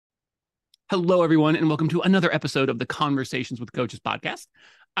Hello, everyone, and welcome to another episode of the Conversations with Coaches podcast.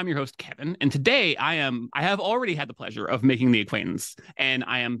 I'm your host, Kevin, and today I have already had the pleasure of making the acquaintance, and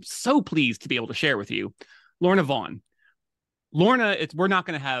I am so pleased to be able to share with you Lorna Vaughn. Lorna, we're not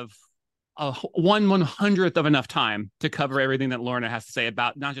going to have a 1/100th of enough time to cover everything that Lorna has to say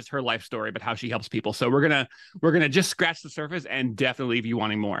about not just her life story, but how she helps people. So we're gonna just scratch the surface and definitely leave you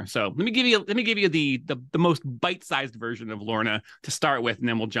wanting more. So let me give you the most bite-sized version of Lorna to start with, and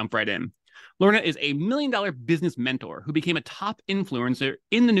then we'll jump right in. Lorna is a $1 million business mentor who became a top influencer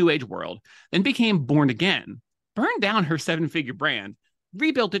in the new age world, then became born again, burned down her 7-figure brand,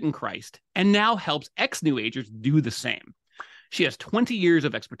 rebuilt it in Christ, and now helps ex-new agers do the same. She has 20 years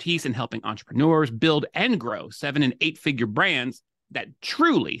of expertise in helping entrepreneurs build and grow 7- and 8-figure brands that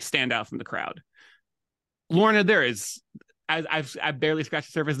truly stand out from the crowd. Lorna, I've barely scratched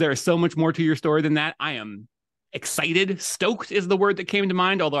the surface. There is so much more to your story than that. I am excited. Stoked is the word that came to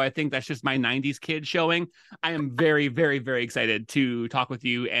mind, although I think that's just my 90s kid showing. I am very, very, very excited to talk with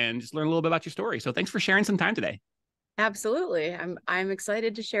you and just learn a little bit about your story. So thanks for sharing some time today. Absolutely. I'm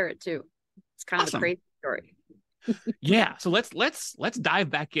excited to share it too. It's kind of a crazy story. Yeah. So let's dive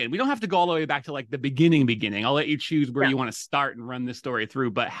back in. We don't have to go all the way back to like the beginning. I'll let you choose where you want to start and run this story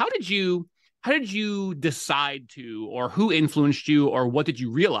through. But how did you decide to, or who influenced you, or what did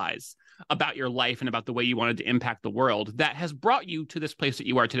you realize about your life and about the way you wanted to impact the world that has brought you to this place that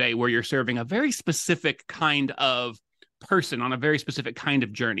you are today, where you're serving a very specific kind of person on a very specific kind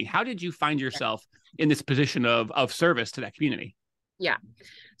of journey? How did you find yourself in this position of service to that community? Yeah.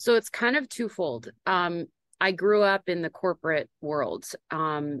 So it's kind of twofold. I grew up in the corporate world,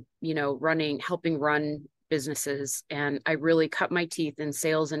 helping run businesses, and I really cut my teeth in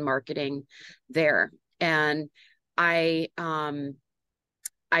sales and marketing there. And I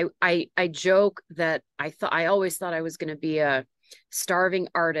joke that I always thought I was going to be a starving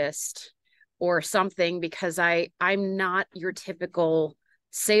artist or something, because I'm not your typical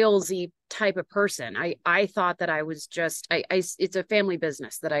salesy type of person. I thought that I was just, it's a family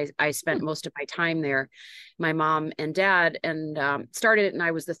business that I spent most of my time there. My mom and dad started it, and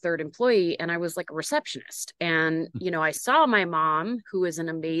I was the third employee, and I was like a receptionist. And, I saw my mom, who is an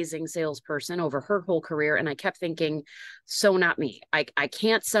amazing salesperson over her whole career. And I kept thinking, so not me. I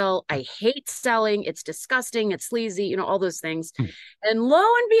can't sell. I hate selling. It's disgusting. It's sleazy, all those things. And lo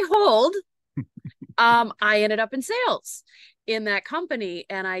and behold, I ended up in sales in that company,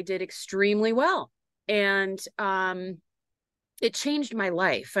 and I did extremely well. And it changed my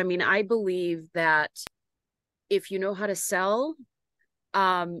life. I mean, I believe that if you know how to sell,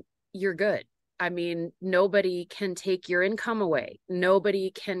 you're good. I mean, nobody can take your income away.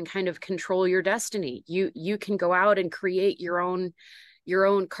 Nobody can kind of control your destiny. You can go out and create your own,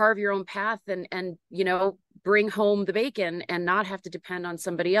 carve your own path, and bring home the bacon and not have to depend on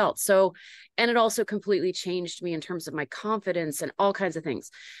somebody else. So, and it also completely changed me in terms of my confidence and all kinds of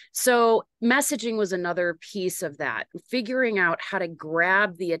things. So messaging was another piece of that, figuring out how to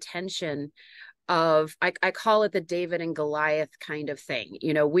grab the attention of, I call it the David and Goliath kind of thing.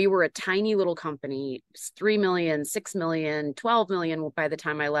 We were a tiny little company, 3 million, 6 million, 12 million by the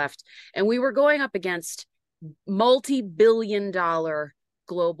time I left. And we were going up against multi-billion-dollar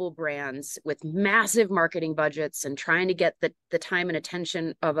global brands with massive marketing budgets, and trying to get the time and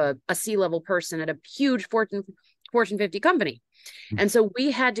attention of a C-level person at a huge Fortune 50 company. And so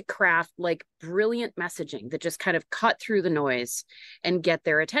we had to craft like brilliant messaging that just kind of cut through the noise and get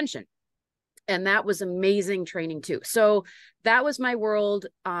their attention. And that was amazing training too. So that was my world.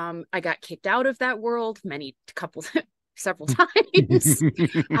 I got kicked out of that world several times.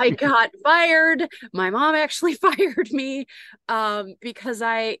 I got fired. My mom actually fired me because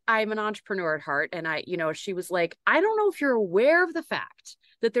I'm an entrepreneur at heart. And she was like, I don't know if you're aware of the fact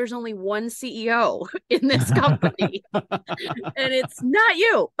that there's only one CEO in this company and it's not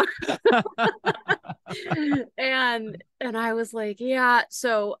you. and I was like, yeah.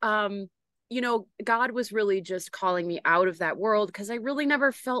 So, God was really just calling me out of that world, because I really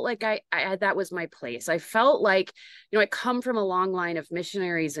never felt like I that was my place. I felt like, I come from a long line of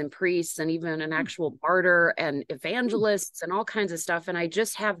missionaries and priests, and even an actual martyr and evangelists and all kinds of stuff. And I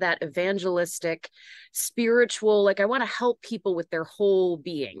just have that evangelistic, spiritual, like I want to help people with their whole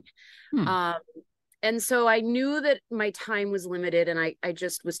being. And so I knew that my time was limited, and I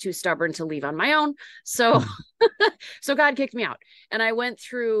just was too stubborn to leave on my own. So, so God kicked me out, and I went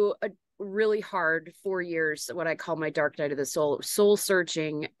through a really hard 4 years, what I call my dark night of the soul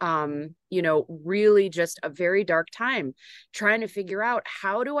searching, really just a very dark time, trying to figure out,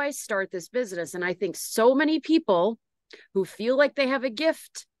 how do I start this business? And I think so many people who feel like they have a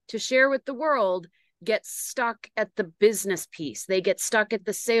gift to share with the world get stuck at the business piece. They get stuck at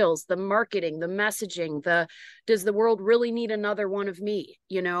the sales, the marketing, the messaging, does the world really need another one of me?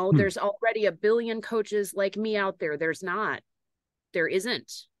 There's already a billion coaches like me out there. There's not. There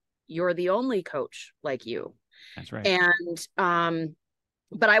isn't. You're the only coach like you. That's right. And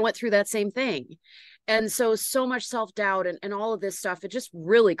but I went through that same thing. And so much self-doubt and all of this stuff, it just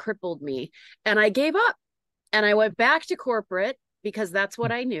really crippled me. And I gave up and I went back to corporate because that's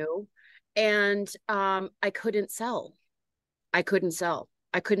what I knew. And I couldn't sell. I couldn't sell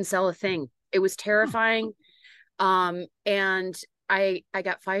a thing. It was terrifying. And I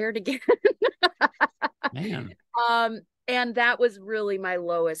got fired again. Man. And that was really my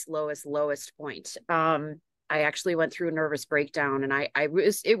lowest point. I actually went through a nervous breakdown, and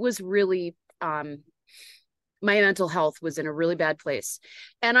it was really, my mental health was in a really bad place.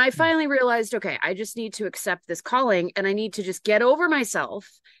 And I finally realized, okay, I just need to accept this calling, and I need to just get over myself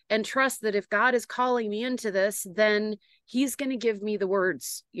and trust that if God is calling me into this, then he's going to give me the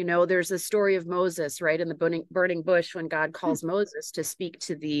words. There's a story of Moses, right? In the burning bush, when God calls Moses to speak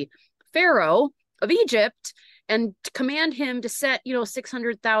to the Pharaoh of Egypt and command him to set,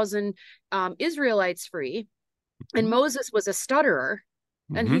 600,000 Israelites free. And Moses was a stutterer.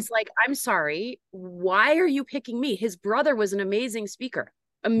 And he's like, I'm sorry, why are you picking me? His brother was an amazing speaker.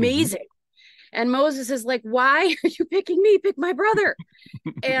 Amazing. And Moses is like, why are you picking me? Pick my brother.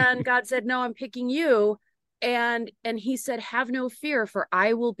 And God said, no, I'm picking you. And he said, have no fear, for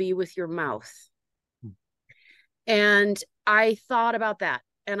I will be with your mouth. And I thought about that.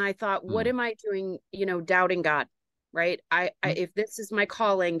 And I thought, what am I doing, doubting God, right? If this is my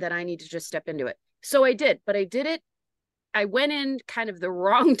calling, then I need to just step into it. So I did, but I did it. I went in kind of the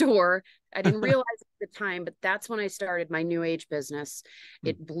wrong door. I didn't realize at the time, but that's when I started my new age business.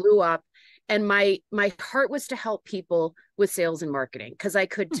 It blew up. And my heart was to help people with sales and marketing, because I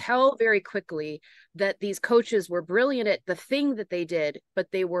could tell very quickly that these coaches were brilliant at the thing that they did,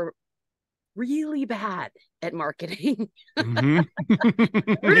 but they were really bad at marketing.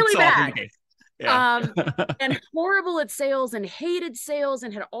 Really bad. Yeah. And horrible at sales and hated sales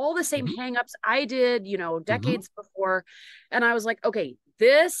and had all the same hangups I did, decades before. And I was like, okay,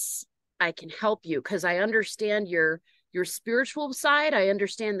 this, I can help you, because I understand your spiritual side. I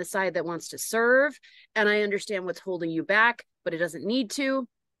understand the side that wants to serve, and I understand what's holding you back, but it doesn't need to.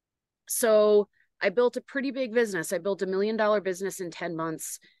 So I built a pretty big business. I built $1 million business in 10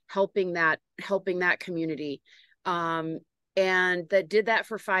 months, helping that community. And that did that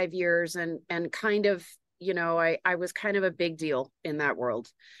for 5 years, and kind of, I was kind of a big deal in that world.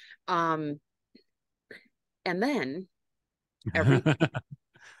 And then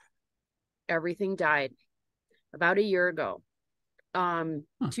everything died about a year ago. 2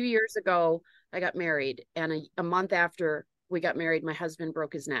 years ago, I got married, and a month after we got married, my husband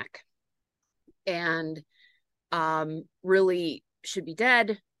broke his neck, and really should be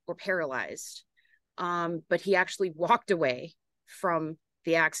dead or paralyzed. But he actually walked away from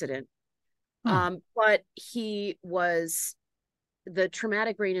the accident. But the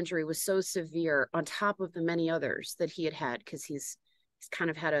traumatic brain injury was so severe on top of the many others that he had, because he's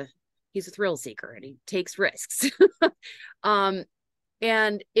a thrill seeker and he takes risks.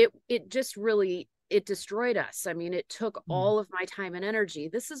 And it just really, it destroyed us. I mean, it took all of my time and energy.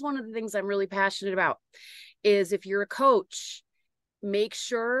 This is one of the things I'm really passionate about, is if you're a coach, make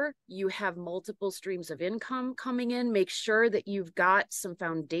sure you have multiple streams of income coming in. Make sure that you've got some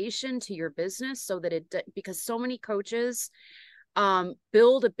foundation to your business, so that because so many coaches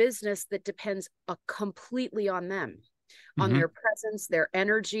build a business that depends completely on them, on their presence, their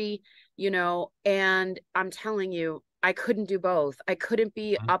energy, and I'm telling you, I couldn't do both. I couldn't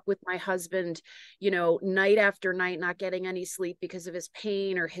be up with my husband, night after night, not getting any sleep because of his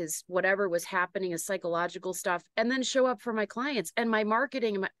pain or his whatever was happening, his psychological stuff, and then show up for my clients and my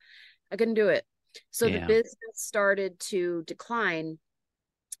marketing. I couldn't do it. So the business started to decline.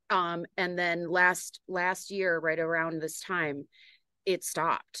 And then last year, right around this time, it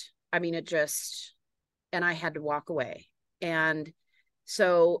stopped. I mean, and I had to walk away. And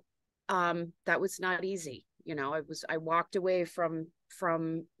so that was not easy. I walked away from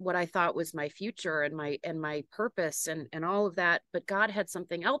what I thought was my future and my purpose and all of that. But God had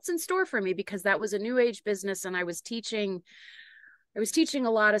something else in store for me, because that was a new age business. And I was teaching a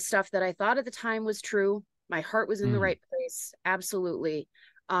lot of stuff that I thought at the time was true. My heart was in the right place. Absolutely.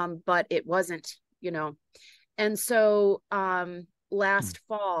 But it wasn't, And so last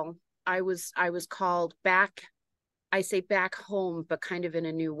fall, I was called back. I say back home, but kind of in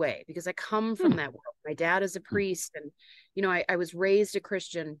a new way, because I come from that world. My dad is a priest, and, I was raised a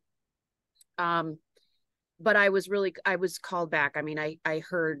Christian. But I was called back. I mean, I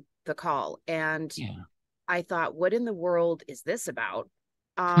heard the call. And Yeah. I thought, what in the world is this about?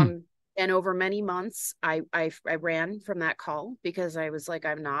 Hmm. And over many months, I ran from that call because I was like,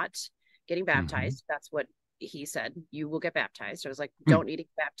 I'm not getting Mm-hmm. baptized. That's what he said. You will get baptized. I was like, Hmm. don't need to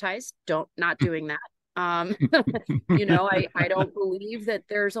get baptized. Not doing that. Um, you know, I don't believe that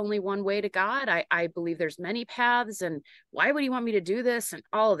there's only one way to God. I believe there's many paths, and why would he want me to do this and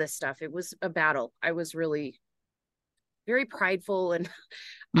all of this stuff? It was a battle. I was really very prideful and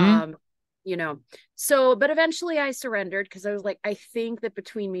Hmm. um you know, so but eventually I surrendered because I was like, I think that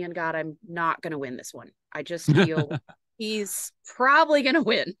between me and God, I'm not going to win this one. I just feel he's probably going to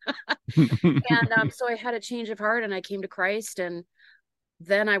win. And so I had a change of heart and I came to Christ, and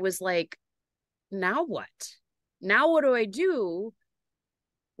then I was like, now what? Now what do I do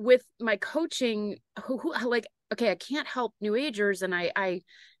with my coaching? Who like, okay, I can't help new agers, and I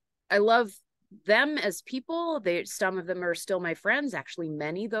love them as people. They, some of them are still my friends. Actually,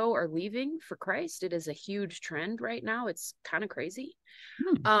 many though are leaving for Christ. It is a huge trend right now. It's kind of crazy.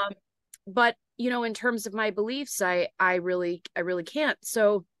 Hmm. Um, but you know, in terms of my beliefs, I really can't.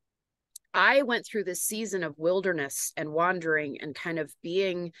 So I went through this season of wilderness and wandering and kind of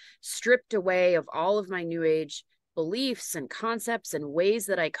being stripped away of all of my new age beliefs and concepts and ways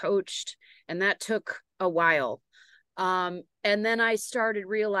that I coached. And that took a while. And then I started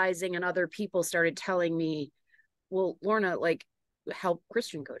realizing, and other people started telling me, well, Lorna, like, help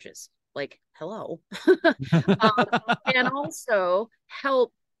Christian coaches. Like, hello. um, and also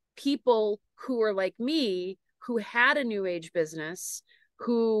help people who are like me, who had a new age business,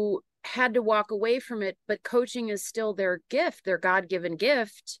 who had to walk away from it, but coaching is still their gift, their God-given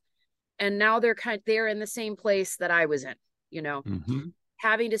gift. And now they're in the same place that I was in, you know, Mm-hmm.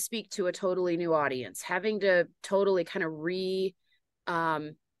 having to speak to a totally new audience, having to totally kind of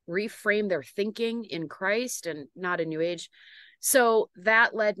um, reframe their thinking in Christ and not a new age. So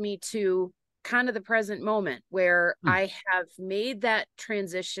that led me to kind of the present moment where Hmm. I have made that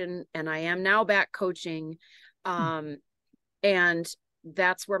transition and I am now back coaching. Um, and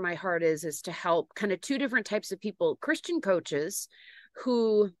that's where my heart is to help kind of two different types of people, Christian coaches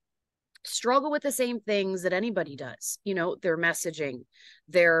who struggle with the same things that anybody does, you know, their messaging,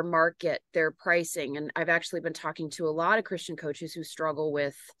 their market, their pricing. And I've actually been talking to a lot of Christian coaches who struggle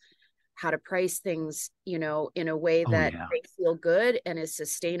with how to price things, you know, in a way Oh that yeah. they feel good and is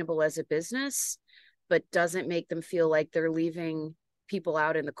sustainable as a business, but doesn't make them feel like they're leaving people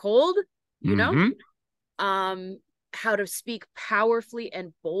out in the cold, you know? Mm-hmm. um how to speak powerfully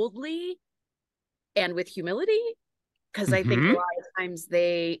and boldly and with humility, because I think a Mm-hmm. lot of times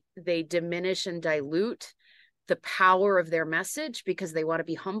they diminish and dilute the power of their message because they want to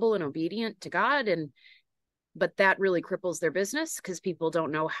be humble and obedient to God, and but that really cripples their business because people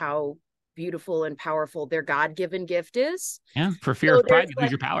don't know how beautiful and powerful their God-given gift is. Yeah. For fear So of there's pride, you lose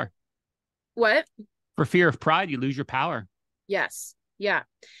like, your power. what? For fear of pride, you lose your power. Yes. Yeah.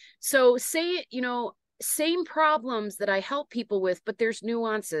 So say, you know, same problems that I help people with, but there's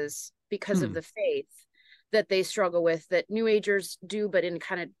nuances because of Hmm. the faith that they struggle with that new agers do, but in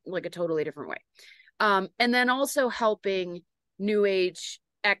kind of like a totally different way. And then also helping new age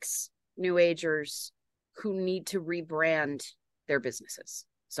ex new agers who need to rebrand their businesses.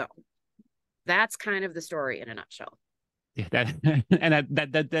 So that's kind of the story in a nutshell. Yeah, that and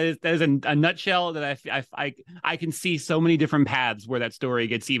that is a nutshell that I can see so many different paths where that story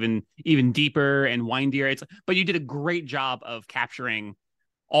gets even deeper and windier. It's but you did a great job of capturing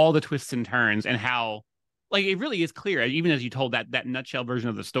all the twists and turns and how like it really is clear even as you told that nutshell version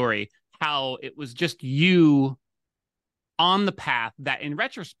of the story how it was just you on the path that in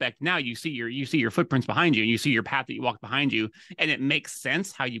retrospect now you see your footprints behind you and you see your path that you walked behind you and it makes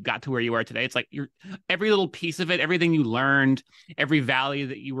sense how you got to where you are today. It's like you're every little piece of it, everything you learned, every valley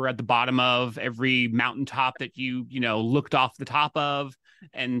that you were at the bottom of, every mountaintop that you looked off the top of,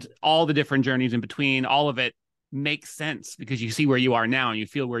 and all the different journeys in between, all of it makes sense because you see where you are now and you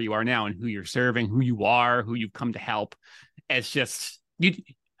feel where you are now and who you're serving, who you are, who you've come to help. It's just you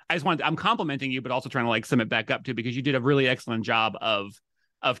I'm complimenting you, but also trying to like sum it back up too, because you did a really excellent job of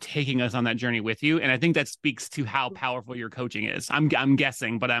taking us on that journey with you. And I think that speaks to how powerful your coaching is. I'm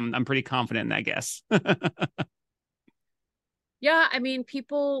guessing, but I'm pretty confident in that guess. Yeah, I mean,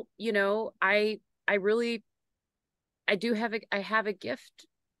 people, you know, I really I do have a gift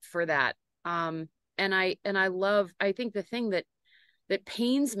for that. And I love, I think the thing that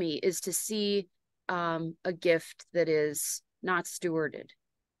pains me is to see a gift that is not stewarded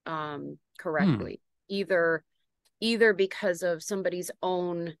Hmm. correctly, either because of somebody's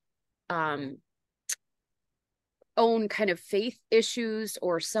um own kind of faith issues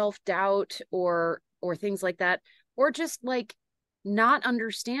or self-doubt or things like that, or just like not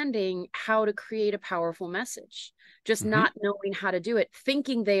understanding how to create a powerful message, just not knowing how to do it,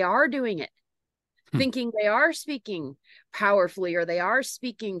 thinking they are doing it, thinking they are speaking powerfully or they are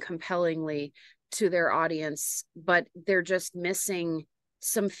speaking compellingly to their audience, but they're just missing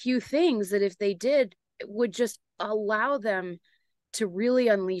some few things that if they did, it would just allow them to really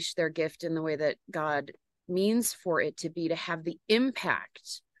unleash their gift in the way that God means for it to be, to have the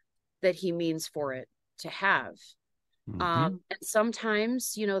impact that he means for it to have. And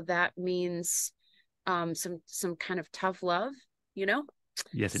sometimes, that means some kind of tough love,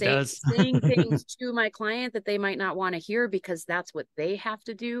 Yes, it does. saying things to my client that they might not want to hear because that's what they have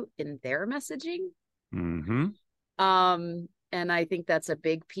to do in their messaging. And I think that's a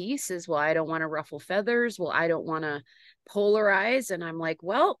big piece is, well, I don't want to ruffle feathers. Well, I don't want to polarize. And I'm like,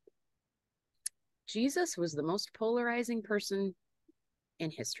 well, Jesus was the most polarizing person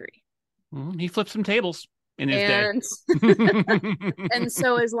in history. He flipped some tables in his day. And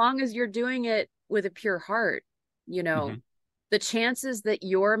so as long as you're doing it with a pure heart, the chances that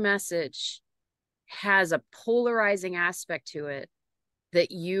your message has a polarizing aspect to it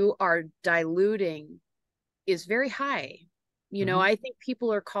that you are diluting is very high. I think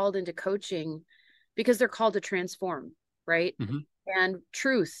people are called into coaching because they're called to transform, right? And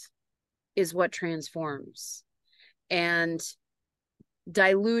truth is what transforms. And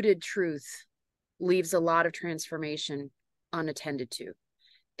diluted truth leaves a lot of transformation unattended to.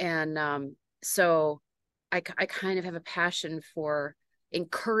 And so I kind of have a passion for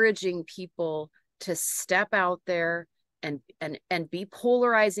encouraging people to step out there and be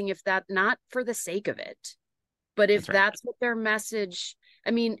polarizing, if that, not for the sake of it, but if that's what their message,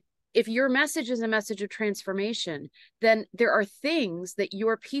 I mean, if your message is a message of transformation, then there are things that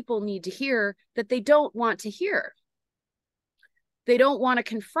your people need to hear that they don't want to hear. They don't want to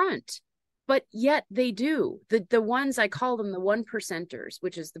confront, but yet they do. The ones, I call them the 1%ers,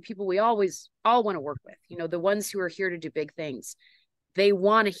 which is the people we always all want to work with, the ones who are here to do big things. They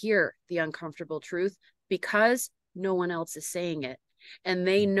want to hear the uncomfortable truth because no one else is saying it. And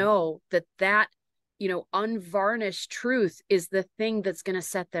they know that unvarnished truth is the thing that's going to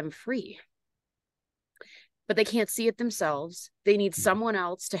set them free. But they can't see it themselves. They need someone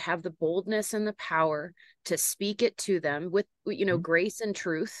else to have the boldness and the power to speak it to them with, grace and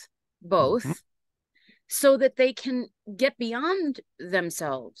truth, both, so that they can get beyond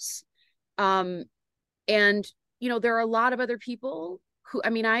themselves. And, there are a lot of other people who,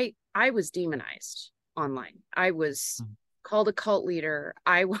 I was demonized online. I was called a cult leader.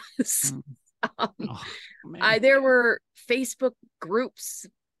 I was... there were Facebook groups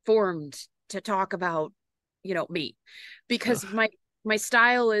formed to talk about, me, because my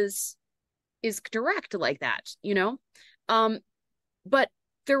style is direct like that, but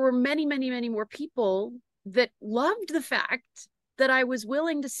there were many, many, many more people that loved the fact that I was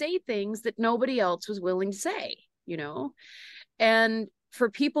willing to say things that nobody else was willing to say, and for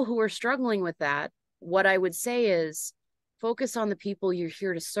people who are struggling with that, what I would say is focus on the people you're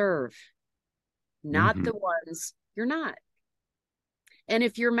here to serve, not the ones you're not. And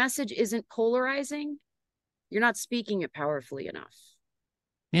if your message isn't polarizing, you're not speaking it powerfully enough.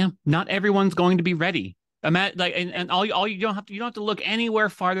 Yeah, not everyone's going to be ready. And all you don't have to look anywhere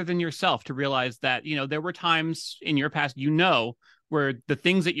farther than yourself to realize that, there were times in your past, where the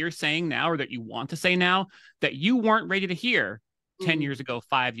things that you're saying now or that you want to say now that you weren't ready to hear 10 years ago,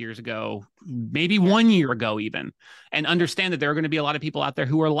 5 years ago, maybe 1 year ago even, and understand that there are going to be a lot of people out there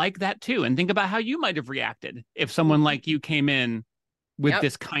who are like that too. And think about how you might have reacted if someone like you came in with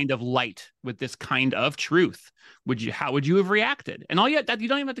this kind of light, with this kind of truth. How would you have reacted? And you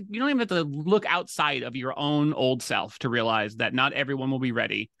don't even have to look outside of your own old self to realize that not everyone will be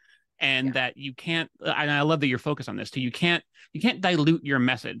ready. And that you can't, and I love that you're focused on this too. You can't dilute your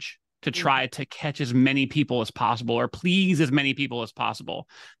message to try to catch as many people as possible or please as many people as possible.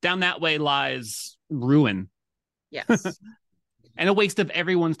 Down that way lies ruin. Yes. And a waste of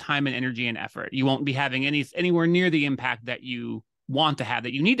everyone's time and energy and effort. You won't be having anywhere near the impact that you want to have,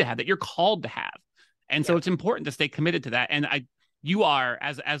 that you need to have, that you're called to have. And so it's important to stay committed to that. And you are,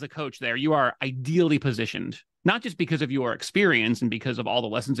 as a coach there, you are ideally positioned, not just because of your experience and because of all the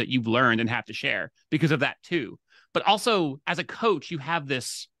lessons that you've learned and have to share, because of that too, but also as a coach, you have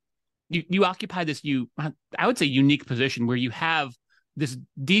this, you occupy this, I would say, unique position where you have this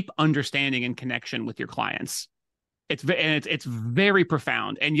deep understanding and connection with your clients. It's very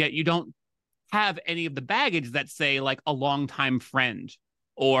profound, and yet you don't have any of the baggage that, say, like a longtime friend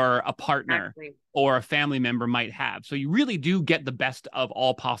or a partner or a family member might have. So you really do get the best of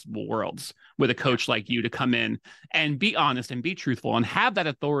all possible worlds with a coach like you to come in and be honest and be truthful and have that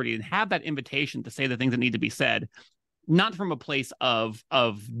authority and have that invitation to say the things that need to be said not from a place of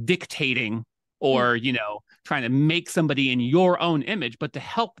dictating or, trying to make somebody in your own image, but to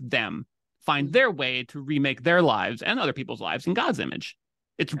help them find their way to remake their lives and other people's lives in God's image.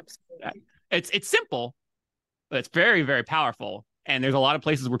 It's simple, but it's very, very powerful. And there's a lot of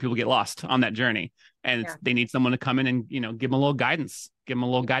places where people get lost on that journey, and they need someone to come in and, give them a little guidance, give them a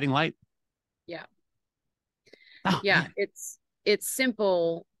little guiding light. Yeah. Oh, yeah. Man. It's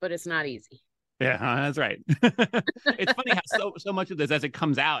simple, but it's not easy. Yeah, that's right. It's funny how so much of this, as it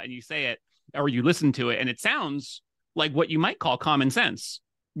comes out and you say it or you listen to it, and it sounds like what you might call common sense,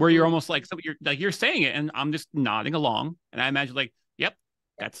 where you're almost like, so you're saying it and I'm just nodding along, and I imagine like, yep,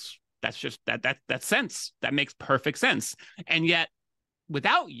 that's just that's sense. That makes perfect sense. And yet,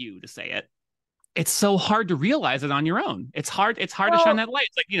 without you to say it, it's so hard to realize it on your own. It's hard to shine that light.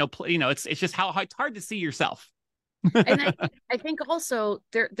 It's like, it's just how it's hard to see yourself. And I think also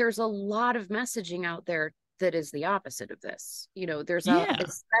there's a lot of messaging out there that is the opposite of this. There's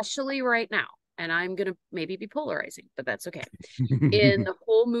especially right now, and I'm going to maybe be polarizing, but that's okay. In the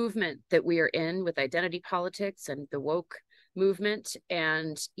whole movement that we are in with identity politics and the woke movement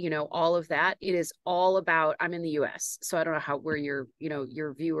and, all of that, it is all about, I'm in the US, so I don't know where your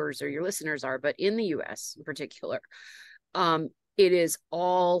viewers or your listeners are, but in the US in particular, it is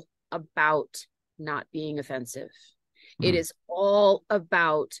all about not being offensive. It is all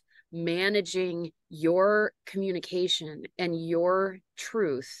about managing your communication and your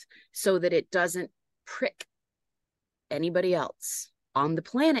truth so that it doesn't prick anybody else on the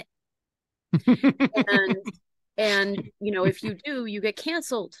planet. and if you do, you get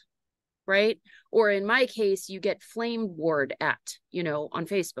canceled, right? Or in my case, you get flame warred at, on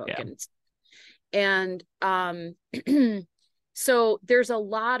Facebook. And so there's a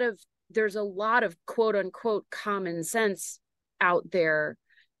lot of quote unquote common sense out there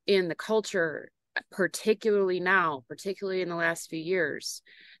in the culture, particularly in the last few years,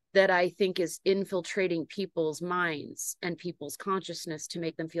 that I think is infiltrating people's minds and people's consciousness to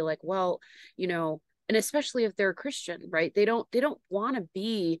make them feel like, well, and especially if they're a Christian, right? They don't want to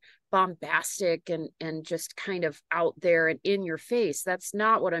be bombastic and just kind of out there and in your face. That's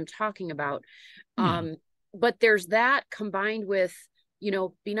not what I'm talking about. But there's that combined with,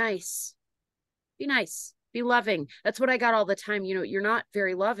 be nice, be loving. That's what I got all the time. You're not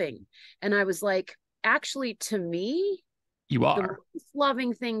very loving. And I was like, actually, to me, you are. The most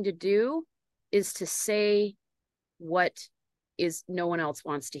loving thing to do is to say what is no one else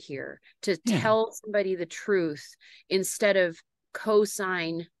wants to hear, to tell somebody the truth instead of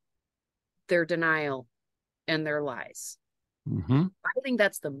co-sign their denial and their lies. I think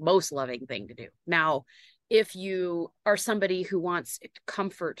that's the most loving thing to do. Now, if you are somebody who wants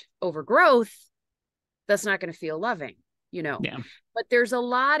comfort over growth, that's not going to feel loving, But there's a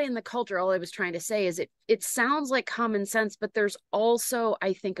lot in the culture. All I was trying to say is it sounds like common sense, but there's also,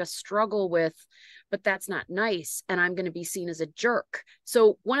 I think, a struggle with, but that's not nice, and I'm going to be seen as a jerk.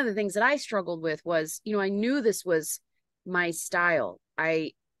 So one of the things that I struggled with was, I knew this was my style.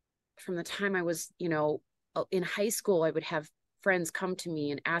 From the time I was, in high school, I would have friends come to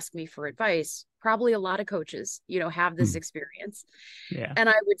me and ask me for advice. Probably a lot of coaches, have this experience. Yeah. And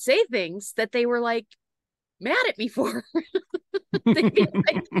I would say things that they were like mad at me for. They'd be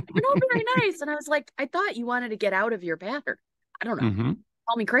like, very nice. And I was like, I thought you wanted to get out of your pattern. I don't know.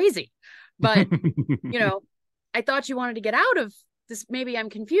 Call me crazy. But, I thought you wanted to get out of this. Maybe I'm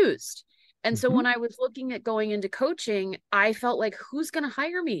confused. And so when I was looking at going into coaching, I felt like, who's going to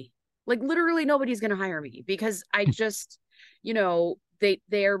hire me? Like literally nobody's going to hire me because I just,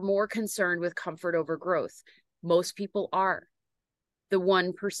 they're more concerned with comfort over growth. Most people are. The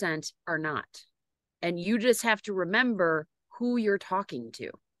 1% are not. And you just have to remember who you're talking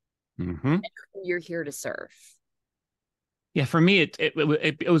to and who you're here to serve. Yeah, for me,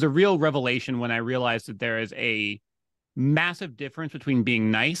 it was a real revelation when I realized that there is a massive difference between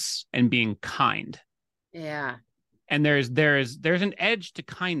being nice and being kind. Yeah. And there's an edge to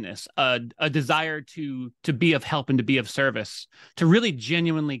kindness, a desire to be of help and to be of service, to really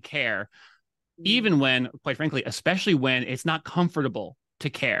genuinely care, even when, quite frankly, especially when it's not comfortable to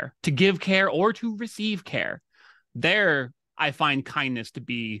care, to give care or to receive care. There, I find kindness to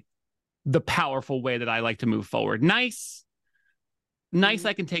be the powerful way that I like to move forward. Nice,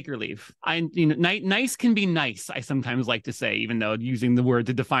 I can take or leave. Nice can be nice, I sometimes like to say, even though using the word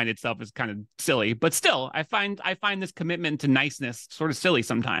to define itself is kind of silly. But still, I find this commitment to niceness sort of silly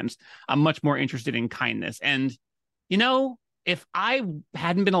sometimes. I'm much more interested in kindness. And, if I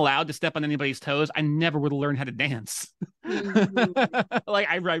hadn't been allowed to step on anybody's toes, I never would have learned how to dance. Mhm. Like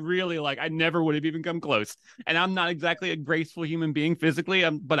I really like I never would have even come close. And I'm not exactly a graceful human being physically,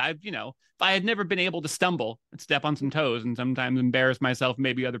 but if I had never been able to stumble and step on some toes and sometimes embarrass myself,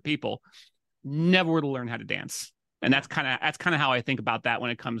 maybe other people, never would have learned how to dance. And Yeah. that's kind of how I think about that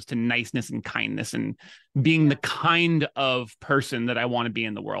when it comes to niceness and kindness and being Yeah. the kind of person that I want to be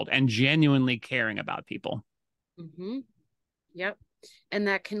in the world and genuinely caring about people. Mm-hmm. Yep. And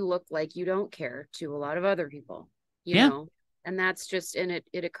that can look like you don't care to a lot of other people, you Yeah. know. And that's just, and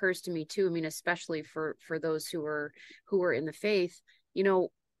it occurs to me too. I mean, especially for those who are in the faith, you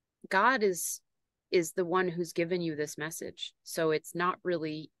know, God is the one who's given you this message. So it's not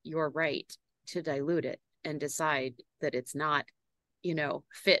really your right to dilute it and decide that it's not,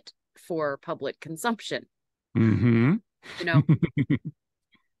 fit for public consumption. Mm-hmm. You know,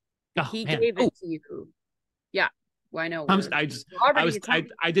 Oh he man. gave Oh, it to you. Yeah. Well, I know I'm, we're I just, already it's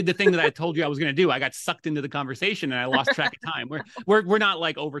I did the thing that I told you I was going to do. I got sucked into the conversation and I lost track of time. We're not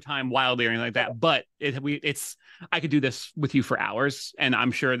like over time wildly or anything like that, but I could do this with you for hours, and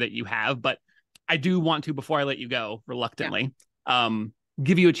I'm sure that you have. But I do want to, before I let you go, yeah. reluctantly, um,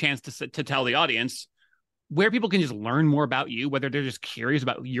 give you a chance to tell the audience where people can just learn more about you, whether they're just curious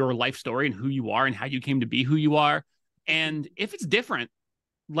about your life story and who you are and how you came to be who you are, Mhm. and if it's different,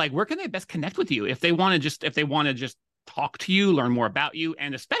 like where can they best connect with you if they want to just talk to you, learn more about you,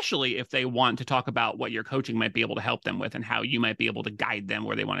 and especially if they want to talk about what your coaching might be able to help them with and how you might be able to guide them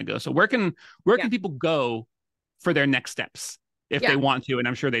where they want to go. So where Yeah. can people go for their next steps if they Yeah. want to, and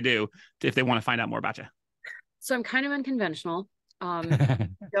I'm sure they do, if they want to find out more about you? So I'm kind of unconventional. I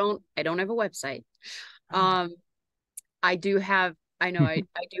don't have a website. Um, I do have, I know I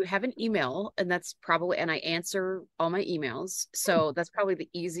do have an email, and that's probably, and I answer all my emails. So that's probably the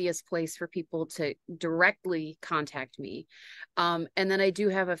easiest place for people to directly contact me. And then I do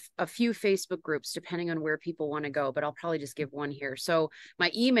have a few Facebook groups, depending on where people want to go, but I'll probably just give one here. So my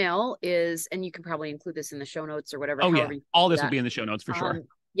email is, and you can probably include this in the show notes or whatever, Oh yeah, however you all do this will that. be in the show notes for sure.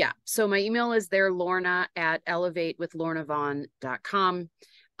 Yeah. So my email is there, Lorna at elevatewithlornavaughn.com.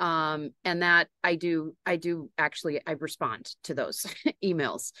 And that I do actually, I respond to those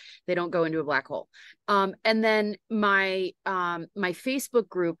emails. They don't go into a black hole. And then my Facebook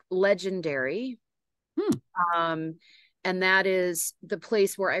group, Legendary, Hmm. um, and that is the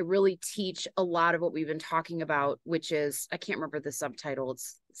place where I really teach a lot of what we've been talking about, which is, I can't remember the subtitle.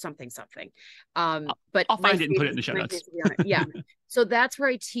 It's something, something. But I'll my find it and put faith, it in the show my notes. faith to be on it. Yeah. So that's where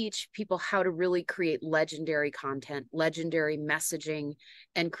I teach people how to really create legendary content, legendary messaging,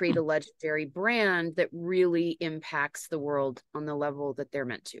 and create a legendary brand that really impacts the world on the level that they're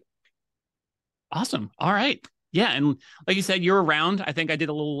meant to. Awesome. All right. Yeah, and like you said, you're around. I think I did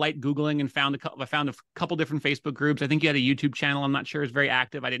a little light Googling and I found a couple different Facebook groups. I think you had a YouTube channel. I'm not sure it's very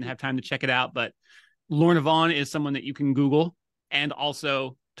active. I didn't have time to check it out, but Lorna Vaughn is someone that you can Google, and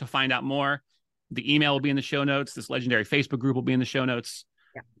also to find out more, the email will be in the show notes. This legendary Facebook group will be in the show notes.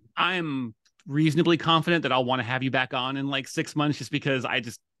 Yeah. I'm reasonably confident that I'll want to have you back on in like 6 months, just because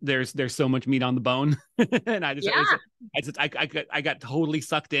there's so much meat on the bone, and Yeah. I got totally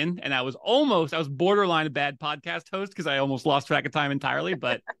sucked in, and I was borderline a bad podcast host because I almost lost track of time entirely.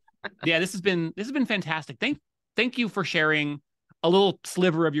 But yeah, this has been fantastic. Thank you for sharing a little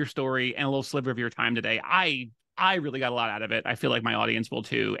sliver of your story and a little sliver of your time today. I really got a lot out of it. I feel like my audience will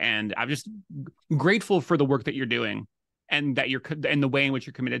too, and I'm just grateful for the work that you're doing and and the way in which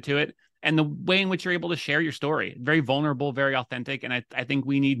you're committed to it and the way in which you're able to share your story. Very vulnerable, very authentic, and I think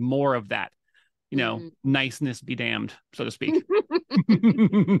we need more of that. Mhm. Niceness be damned, so to speak.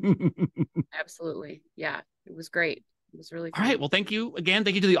 Absolutely. Yeah. It was great. It was really All right. fun. Well, thank you again.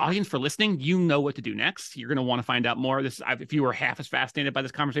 Thank you to the audience for listening. You know what to do next. You're going to want to find out more. If you were half as fascinated by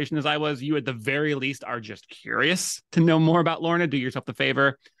this conversation as I was, you at the very least are just curious to know more about Lorna. Do yourself the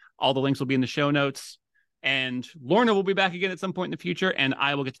favor. All the links will be in the show notes. And Lorna will be back again at some point in the future, and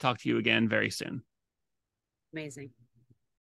I will get to talk to you again very soon. Amazing.